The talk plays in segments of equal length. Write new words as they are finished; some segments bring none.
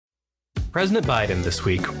President Biden this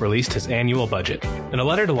week released his annual budget. In a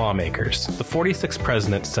letter to lawmakers, the 46th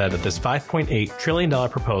president said that this $5.8 trillion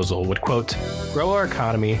proposal would, quote, grow our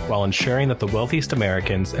economy while ensuring that the wealthiest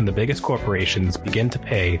Americans and the biggest corporations begin to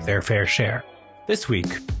pay their fair share. This week,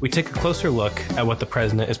 we take a closer look at what the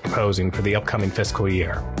president is proposing for the upcoming fiscal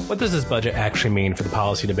year. What does this budget actually mean for the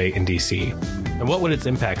policy debate in D.C.? And what would its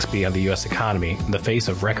impacts be on the U.S. economy in the face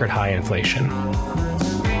of record-high inflation?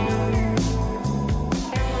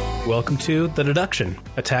 Welcome to The Deduction,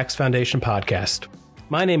 a Tax Foundation podcast.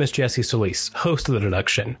 My name is Jesse Solis, host of The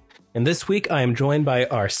Deduction. And this week, I am joined by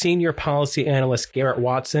our senior policy analyst, Garrett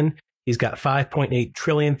Watson. He's got 5.8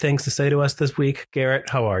 trillion things to say to us this week.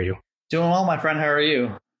 Garrett, how are you? Doing well, my friend. How are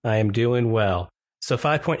you? I am doing well. So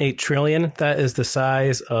 5.8 trillion, that is the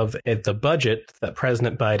size of the budget that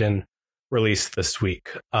President Biden released this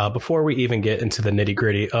week. Before we even get into the nitty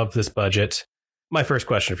gritty of this budget, my first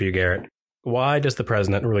question for you, Garrett. Why does the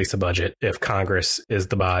president release a budget if Congress is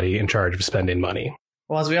the body in charge of spending money?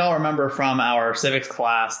 Well, as we all remember from our civics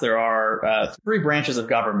class, there are three branches of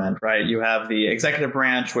government, right? You have the executive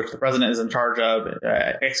branch, which the president is in charge of,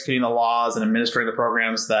 executing the laws and administering the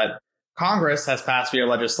programs that Congress has passed via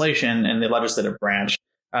legislation in the legislative branch.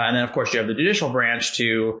 And then, of course, you have the judicial branch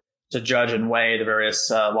to judge and weigh the various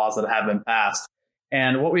laws that have been passed.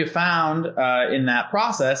 And what we have found in that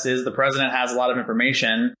process is the president has a lot of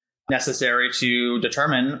information necessary to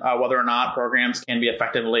determine whether or not programs can be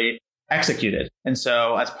effectively executed. And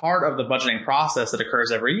so as part of the budgeting process that occurs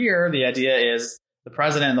every year, the idea is the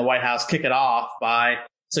president and the White House kick it off by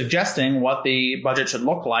suggesting what the budget should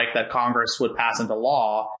look like that Congress would pass into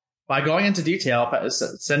law by going into detail,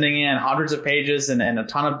 sending in hundreds of pages and a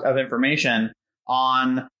ton of information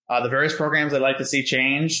on the various programs they'd like to see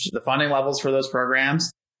changed, the funding levels for those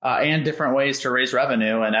programs, and different ways to raise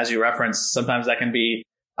revenue. And as you referenced, sometimes that can be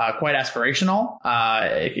quite aspirational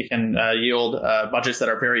if you can yield budgets that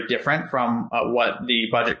are very different from what the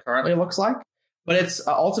budget currently looks like. But it's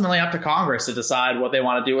ultimately up to Congress to decide what they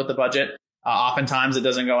want to do with the budget. Oftentimes it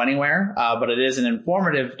doesn't go anywhere, but it is an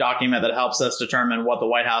informative document that helps us determine what the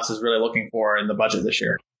White House is really looking for in the budget this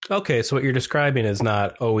year. Okay, so what you're describing is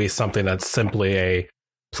not always something that's simply a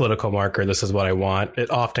political marker. This is what I want. It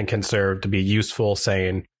often can serve to be useful,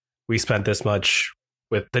 saying we spent this much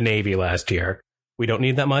with the Navy last year. We don't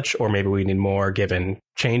need that much, or maybe we need more given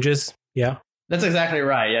changes. Yeah, that's exactly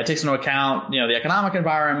right. Yeah, it takes into account, the economic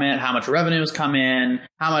environment, how much revenues come in,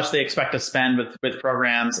 how much they expect to spend with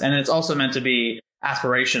programs. And it's also meant to be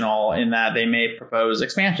aspirational in that they may propose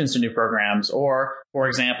expansions to new programs or, for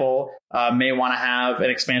example, may want to have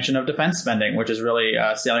an expansion of defense spending, which is really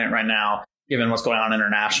salient right now, given what's going on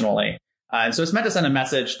internationally. And so it's meant to send a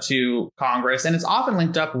message to Congress, and it's often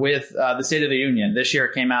linked up with the State of the Union. This year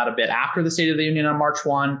it came out a bit after the State of the Union on March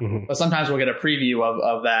 1, but sometimes we'll get a preview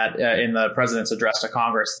of that in the president's address to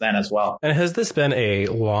Congress then as well. And has this been a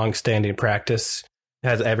long-standing practice?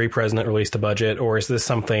 Has every president released a budget, or is this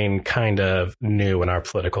something kind of new in our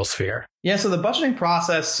political sphere? Yeah, so the budgeting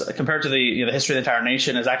process compared to the history of the entire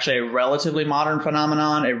nation is actually a relatively modern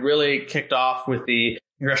phenomenon. It really kicked off with the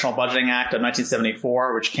Congressional Budgeting Act of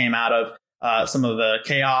 1974, which came out of some of the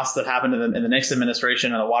chaos that happened in the Nixon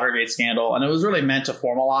administration and the Watergate scandal. And it was really meant to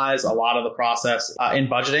formalize a lot of the process in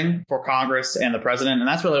budgeting for Congress and the president. And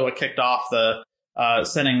that's really what kicked off the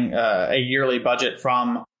sending a yearly budget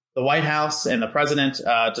from the White House and the president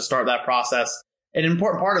to start that process. An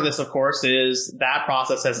important part of this, of course, is that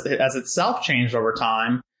process has itself changed over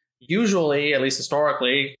time. Usually, at least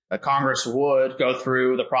historically, Congress would go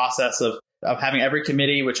through the process of having every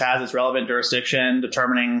committee which has its relevant jurisdiction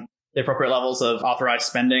determining the appropriate levels of authorized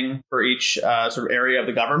spending for each sort of area of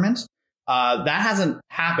the government. That hasn't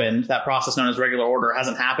happened. That process known as regular order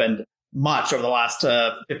hasn't happened much over the last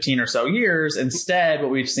 15 or so years. Instead, what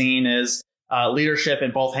we've seen is leadership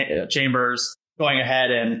in both chambers going ahead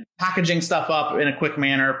and packaging stuff up in a quick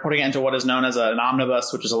manner, putting it into what is known as an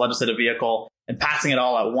omnibus, which is a legislative vehicle, and passing it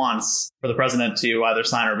all at once for the president to either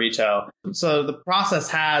sign or veto. So the process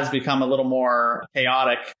has become a little more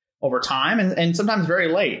chaotic over time and sometimes very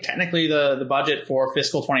late. Technically, the budget for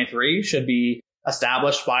fiscal 23 should be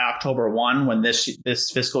established by October 1 when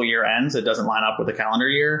this fiscal year ends. It doesn't line up with the calendar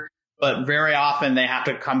year. But very often they have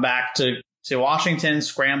to come back to Washington,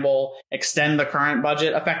 scramble, extend the current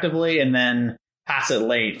budget effectively, and then pass it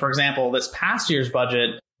late. For example, this past year's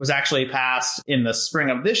budget was actually passed in the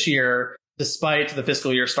spring of this year, despite the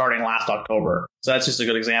fiscal year starting last October. So that's just a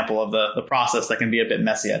good example of the process that can be a bit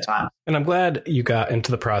messy at times. And I'm glad you got into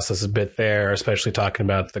the process a bit there, especially talking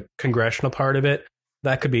about the congressional part of it.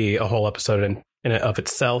 That could be a whole episode in and of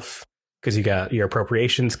itself, because you got your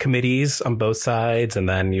appropriations committees on both sides, and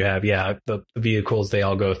then you have, the vehicles they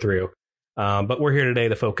all go through. But we're here today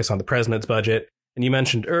to focus on the president's budget. And you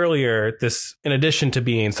mentioned earlier, this, in addition to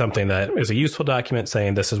being something that is a useful document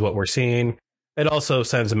saying this is what we're seeing, it also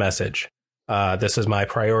sends a message. This is my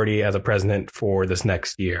priority as a president for this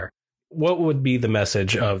next year. What would be the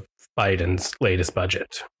message of Biden's latest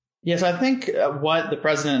budget? Yes, I think what the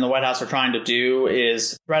president and the White House are trying to do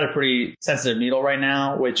is thread a pretty sensitive needle right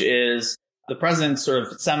now, which is the president's sort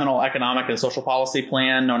of seminal economic and social policy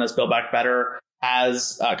plan known as Build Back Better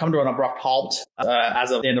has come to an abrupt halt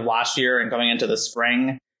as of the end of last year and going into the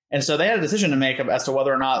spring. And so they had a decision to make as to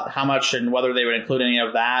whether or not, how much and whether they would include any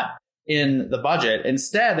of that in the budget.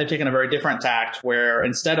 Instead, they've taken a very different tact where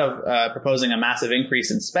instead of proposing a massive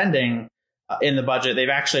increase in spending in the budget, they've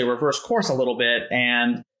actually reversed course a little bit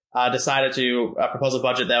and decided to propose a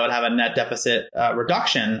budget that would have a net deficit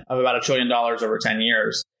reduction of about $1 trillion over 10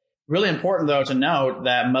 years. Really important, though, to note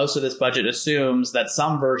that most of this budget assumes that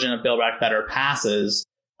some version of Build Back Better passes,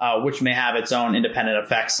 which may have its own independent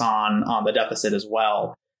effects on the deficit as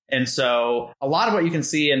well. And so a lot of what you can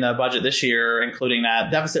see in the budget this year, including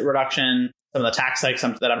that deficit reduction, some of the tax hikes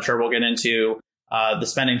that I'm sure we'll get into, the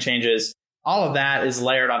spending changes, all of that is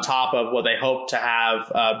layered on top of what they hope to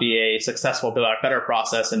have be a successful Build Back Better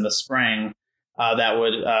process in the spring that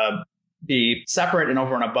would be separate and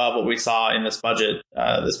over and above what we saw in this budget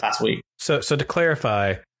this past week. So to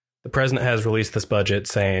clarify, the president has released this budget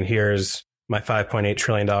saying, here's my $5.8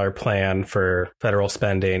 trillion plan for federal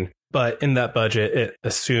spending. But in that budget, it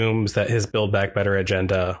assumes that his Build Back Better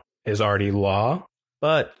agenda is already law.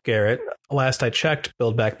 But Garrett, last I checked,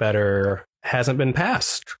 Build Back Better hasn't been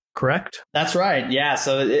passed, correct? That's right. Yeah.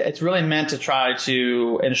 So it's really meant to try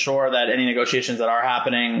to ensure that any negotiations that are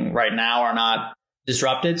happening right now are not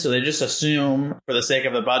disrupted. So they just assume, for the sake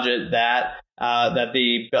of the budget, that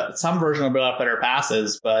some version of Build Back Better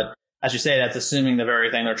passes. But as you say, that's assuming the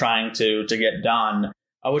very thing they're trying to get done,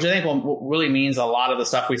 which I think really means a lot of the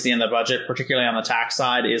stuff we see in the budget, particularly on the tax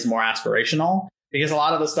side, is more aspirational, because a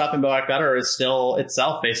lot of the stuff in Build Back Better is still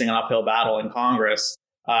itself facing an uphill battle in Congress.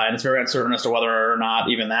 And it's very uncertain as to whether or not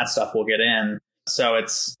even that stuff will get in. So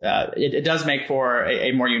it does make for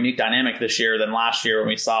a more unique dynamic this year than last year when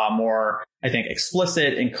we saw a more, I think,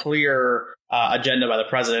 explicit and clear agenda by the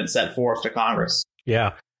president set forth to Congress.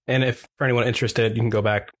 Yeah. And if for anyone interested, you can go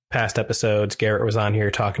back past episodes. Garrett was on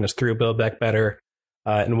here talking us through Build Back Better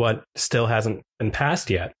and what still hasn't been passed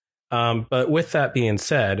yet. But with that being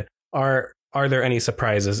said, are there any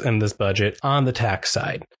surprises in this budget on the tax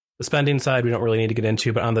side? The spending side, we don't really need to get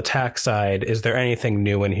into, but on the tax side, is there anything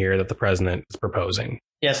new in here that the president is proposing?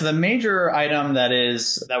 Yeah, so the major item that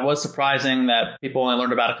was surprising that people only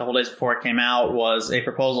learned about a couple of days before it came out was a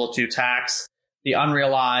proposal to tax the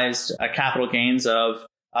unrealized capital gains of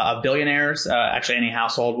billionaires, actually any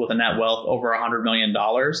household with a net wealth over $100 million.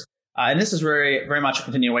 And this is very, very much a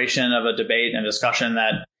continuation of a debate and discussion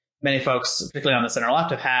that many folks, particularly on the center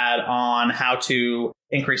left, have had on how to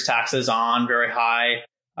increase taxes on very high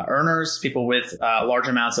earners, people with large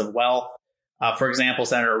amounts of wealth. For example,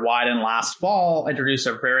 Senator Wyden last fall introduced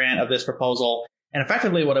a variant of this proposal. And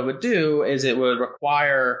effectively what it would do is it would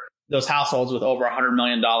require those households with over $100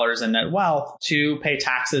 million in net wealth to pay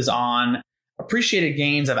taxes on appreciated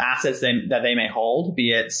gains of assets that they may hold,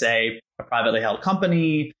 be it, say, a privately held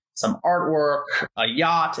company, some artwork, a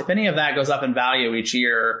yacht. If any of that goes up in value each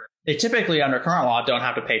year, they typically, under current law, don't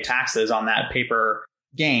have to pay taxes on that paper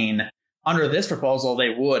gain. Under this proposal,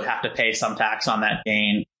 they would have to pay some tax on that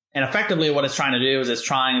gain. And effectively, what it's trying to do is it's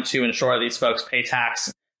trying to ensure these folks pay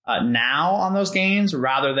tax now on those gains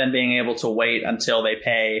rather than being able to wait until they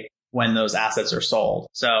pay when those assets are sold.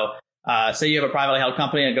 So say you have a privately held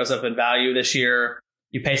company and it goes up in value this year,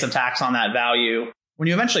 you pay some tax on that value. When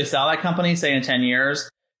you eventually sell that company, say in 10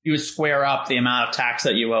 years, you would square up the amount of tax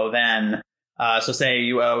that you owe then. So say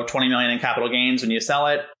you owe $20 million in capital gains when you sell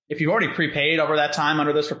it. If you've already prepaid over that time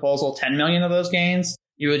under this proposal, 10 million of those gains,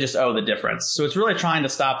 you would just owe the difference. So it's really trying to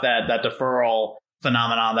stop that deferral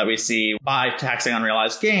phenomenon that we see by taxing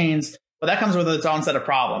unrealized gains. But that comes with its own set of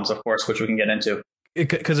problems, of course, which we can get into.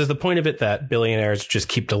 Because is the point of it that billionaires just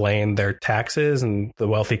keep delaying their taxes and the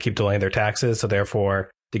wealthy keep delaying their taxes? So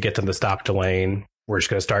therefore, to get them to stop delaying, we're just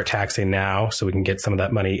going to start taxing now so we can get some of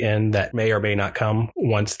that money in that may or may not come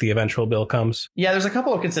once the eventual bill comes? Yeah, there's a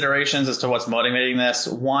couple of considerations as to what's motivating this.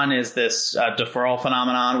 One is this deferral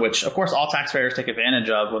phenomenon, which, of course, all taxpayers take advantage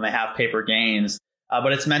of when they have paper gains.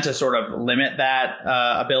 But it's meant to sort of limit that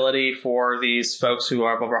ability for these folks who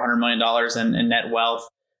have over $100 million in net wealth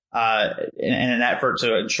in an effort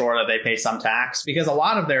to ensure that they pay some tax, because a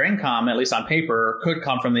lot of their income, at least on paper, could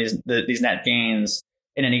come from these net gains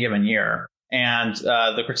in any given year. And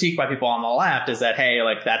the critique by people on the left is that, hey,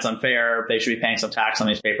 like that's unfair. They should be paying some tax on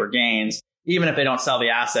these paper gains, even if they don't sell the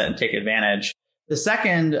asset and take advantage. The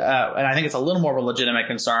second, and I think it's a little more of a legitimate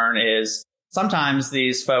concern, is sometimes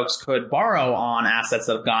these folks could borrow on assets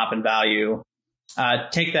that have gone up in value,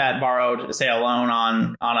 take that borrowed, say, a loan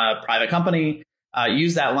on a private company,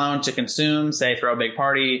 use that loan to consume, say, throw a big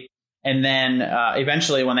party. And then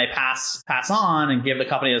eventually when they pass on and give the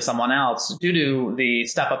company to someone else, due to the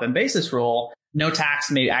step up in basis rule, no tax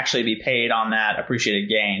may actually be paid on that appreciated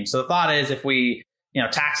gain. So the thought is if we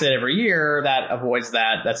tax it every year, that avoids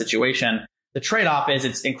that situation. The trade-off is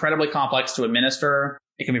it's incredibly complex to administer.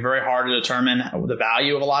 It can be very hard to determine the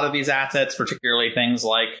value of a lot of these assets, particularly things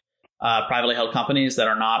like privately held companies that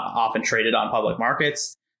are not often traded on public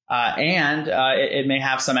markets. And it may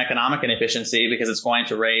have some economic inefficiency because it's going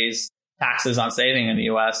to raise taxes on saving in the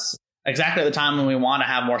U.S. exactly at the time when we want to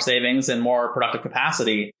have more savings and more productive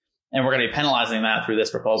capacity. And we're going to be penalizing that through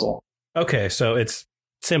this proposal. Okay, so it's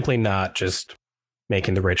simply not just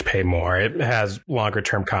making the rich pay more. It has longer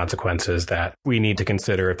term consequences that we need to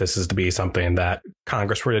consider if this is to be something that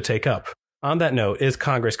Congress were to take up. On that note, is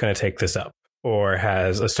Congress going to take this up? Or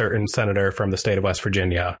has a certain senator from the state of West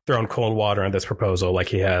Virginia thrown cold water on this proposal like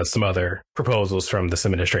he has some other proposals from this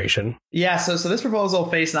administration? Yeah, so this proposal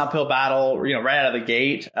faced an uphill battle, right out of the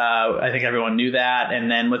gate. I think everyone knew that. And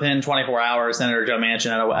then within 24 hours, Senator Joe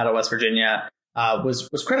Manchin out of West Virginia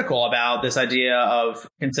was critical about this idea of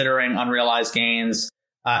considering unrealized gains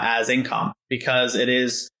as income, because it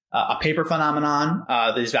is a paper phenomenon.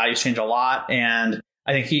 These values change a lot. And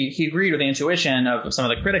I think he agreed with the intuition of some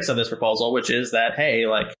of the critics of this proposal, which is that, hey,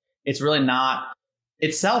 like it's really not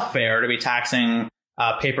itself fair to be taxing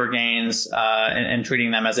paper gains and treating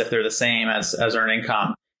them as if they're the same as earned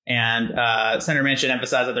income. And Senator Manchin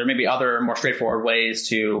emphasized that there may be other more straightforward ways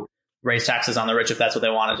to raise taxes on the rich if that's what they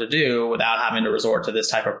wanted to do without having to resort to this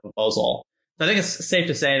type of proposal. So I think it's safe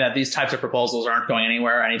to say that these types of proposals aren't going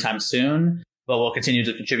anywhere anytime soon, but will continue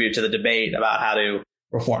to contribute to the debate about how to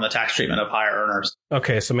reform the tax treatment of higher earners.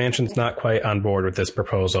 Okay, so Manchin's not quite on board with this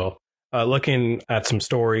proposal. Looking at some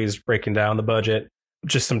stories breaking down the budget,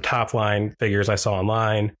 just some top line figures I saw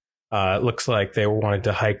online, it looks like they wanted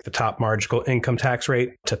to hike the top marginal income tax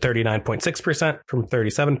rate to 39.6% from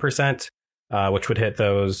 37%, which would hit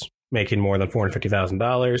those making more than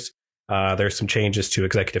 $450,000. There's some changes to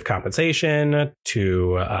executive compensation,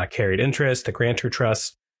 to carried interest, to grantor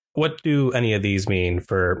trust. What do any of these mean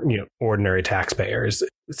for ordinary taxpayers?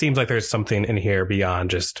 It seems like there's something in here beyond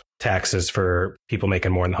just taxes for people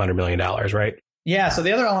making more than $100 million, right? Yeah. So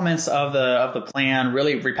the other elements of the plan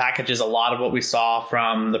really repackages a lot of what we saw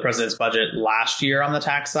from the president's budget last year on the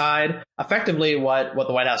tax side. Effectively, what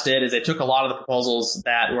the White House did is they took a lot of the proposals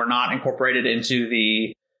that were not incorporated into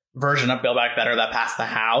the version of Build Back Better that passed the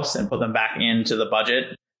House and put them back into the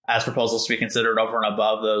budget as proposals to be considered over and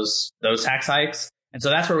above those tax hikes. And so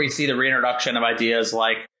that's where we see the reintroduction of ideas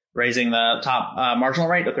like raising the top marginal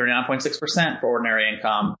rate to 39.6% for ordinary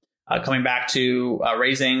income, coming back to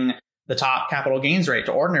raising the top capital gains rate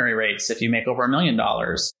to ordinary rates if you make over $1 million,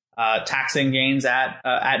 taxing gains at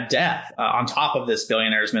death on top of this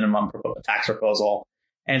billionaire's minimum tax proposal.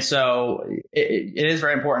 And so it is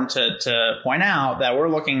very important to point out that we're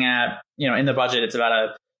looking at, in the budget, it's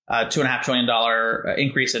about a $2.5 trillion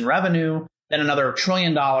increase in revenue, then another $1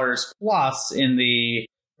 trillion plus in the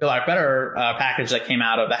Build Back Better package that came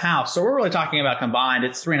out of the House. So we're really talking about combined,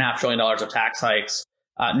 it's $3.5 trillion of tax hikes,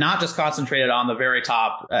 not just concentrated on the very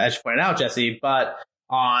top, as you pointed out, Jesse, but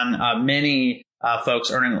on many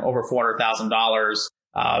folks earning over $400,000.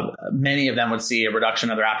 Many of them would see a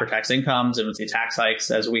reduction of their after-tax incomes and would see tax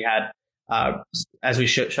hikes, as we had, as we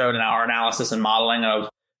showed in our analysis and modeling of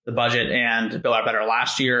the budget and Build Back Better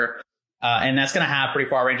last year. And that's going to have pretty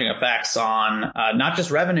far-ranging effects on not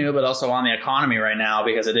just revenue, but also on the economy right now,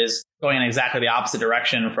 because it is going in exactly the opposite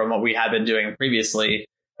direction from what we had been doing previously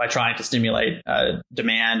by trying to stimulate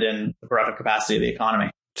demand and the productive capacity of the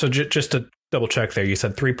economy. So just to double check there, you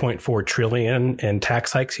said $3.4 trillion in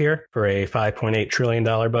tax hikes here for a $5.8 trillion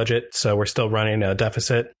budget. So we're still running a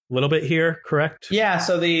deficit a little bit here, correct? Yeah.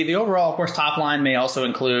 So the overall, of course, top line may also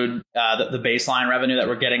include the baseline revenue that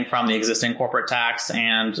we're getting from the existing corporate tax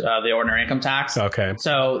and the ordinary income tax. Okay.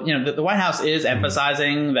 So, the White House is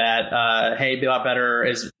emphasizing that, hey, Build Back Better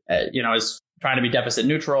is trying to be deficit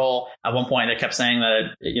neutral. At one point, they kept saying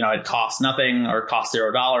that, it costs nothing or costs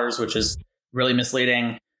 $0, which is really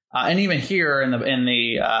misleading. And even here in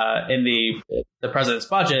the president's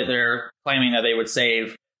budget, they're claiming that they would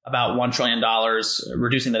save about $1 trillion,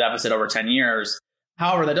 reducing the deficit over 10 years.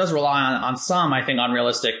 However, that does rely on some, I think,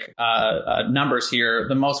 unrealistic numbers here.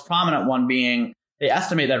 The most prominent one being they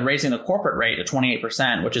estimate that raising the corporate rate to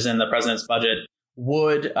 28%, which is in the president's budget,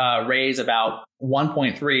 would raise about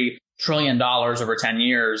 $1.3 trillion over 10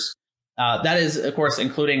 years. That is, of course,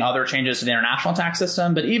 including other changes to the international tax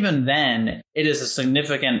system. But even then, it is a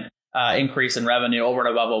significant increase in revenue over and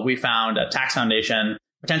above what we found at Tax Foundation,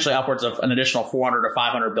 potentially upwards of an additional $400 to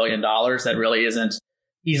 $500 billion that really isn't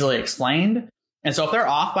easily explained. And so if they're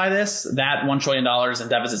off by this, that $1 trillion in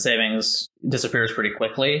deficit savings disappears pretty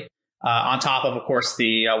quickly. On top of course,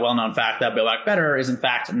 the well-known fact that Build Back Better is in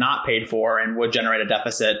fact not paid for and would generate a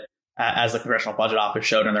deficit, as the Congressional Budget Office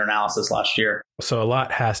showed in their analysis last year. So a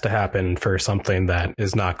lot has to happen for something that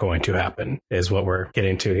is not going to happen, is what we're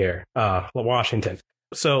getting to here. Washington.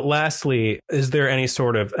 So lastly, is there any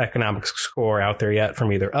sort of economic score out there yet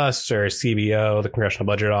from either us or CBO, the Congressional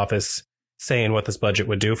Budget Office, saying what this budget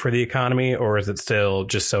would do for the economy? Or is it still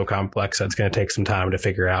just so complex that it's going to take some time to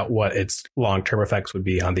figure out what its long-term effects would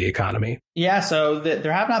be on the economy? Yeah, so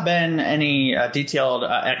there have not been any detailed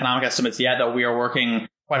economic estimates yet, though we are working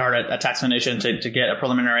quite hard at Tax Foundation to get a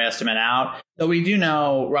preliminary estimate out. Though we do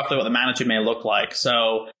know roughly what the magnitude may look like.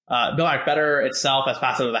 So Build Back Better itself, as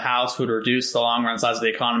passed out of the House, would reduce the long-run size of the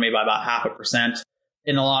economy by about 0.5%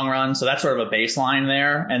 in the long run. So that's sort of a baseline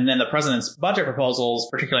there. And then the president's budget proposals,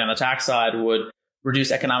 particularly on the tax side, would reduce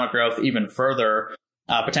economic growth even further,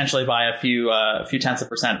 potentially by a few tenths of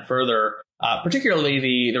percent further, particularly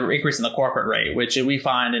the increase in the corporate rate, which we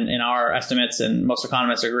find in our estimates, and most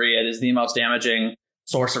economists agree, it is the most damaging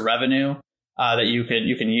source of revenue that you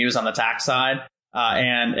can use on the tax side.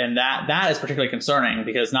 And that is particularly concerning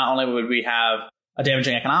because not only would we have a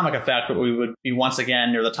damaging economic effect, but we would be once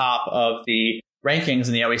again near the top of the rankings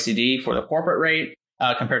in the OECD for the corporate rate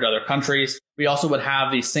compared to other countries. We also would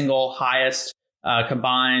have the single highest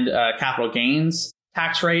combined capital gains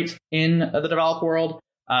tax rate in the developed world.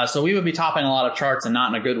 So we would be topping a lot of charts, and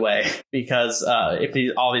not in a good way, because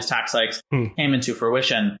if all these tax hikes came into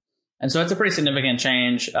fruition. And so it's a pretty significant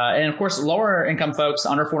change. And of course, lower income folks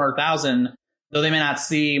under 400,000, though they may not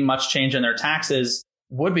see much change in their taxes,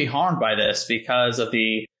 would be harmed by this because of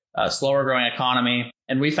the slower growing economy.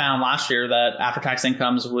 And we found last year that after-tax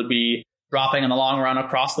incomes would be dropping in the long run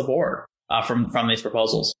across the board from these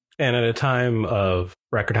proposals. And at a time of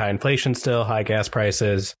record high inflation still, high gas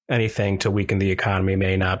prices, anything to weaken the economy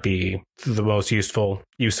may not be the most useful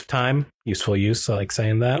use of time. Useful use, I like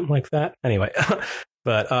saying that like that. Anyway,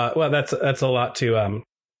 but well, that's a lot to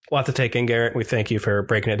take in, Garrett. We thank you for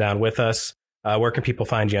breaking it down with us. Where can people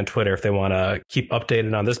find you on Twitter if they want to keep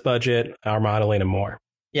updated on this budget, our modeling, and more?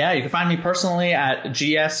 Yeah, you can find me personally at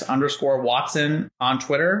GS_Watson on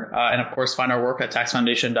Twitter. And of course, find our work at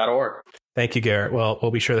taxfoundation.org. Thank you, Garrett. Well,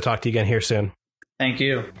 we'll be sure to talk to you again here soon. Thank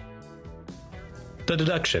you. The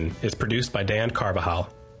Deduction is produced by Dan Carvajal.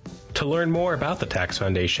 To learn more about the Tax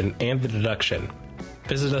Foundation and the Deduction,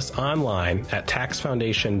 visit us online at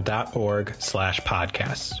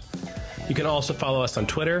taxfoundation.org/podcasts. You can also follow us on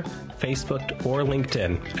Twitter, Facebook, or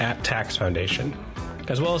LinkedIn at Tax Foundation,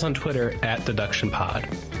 as well as on Twitter at DeductionPod.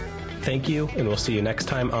 Thank you, and we'll see you next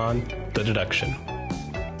time on The Deduction.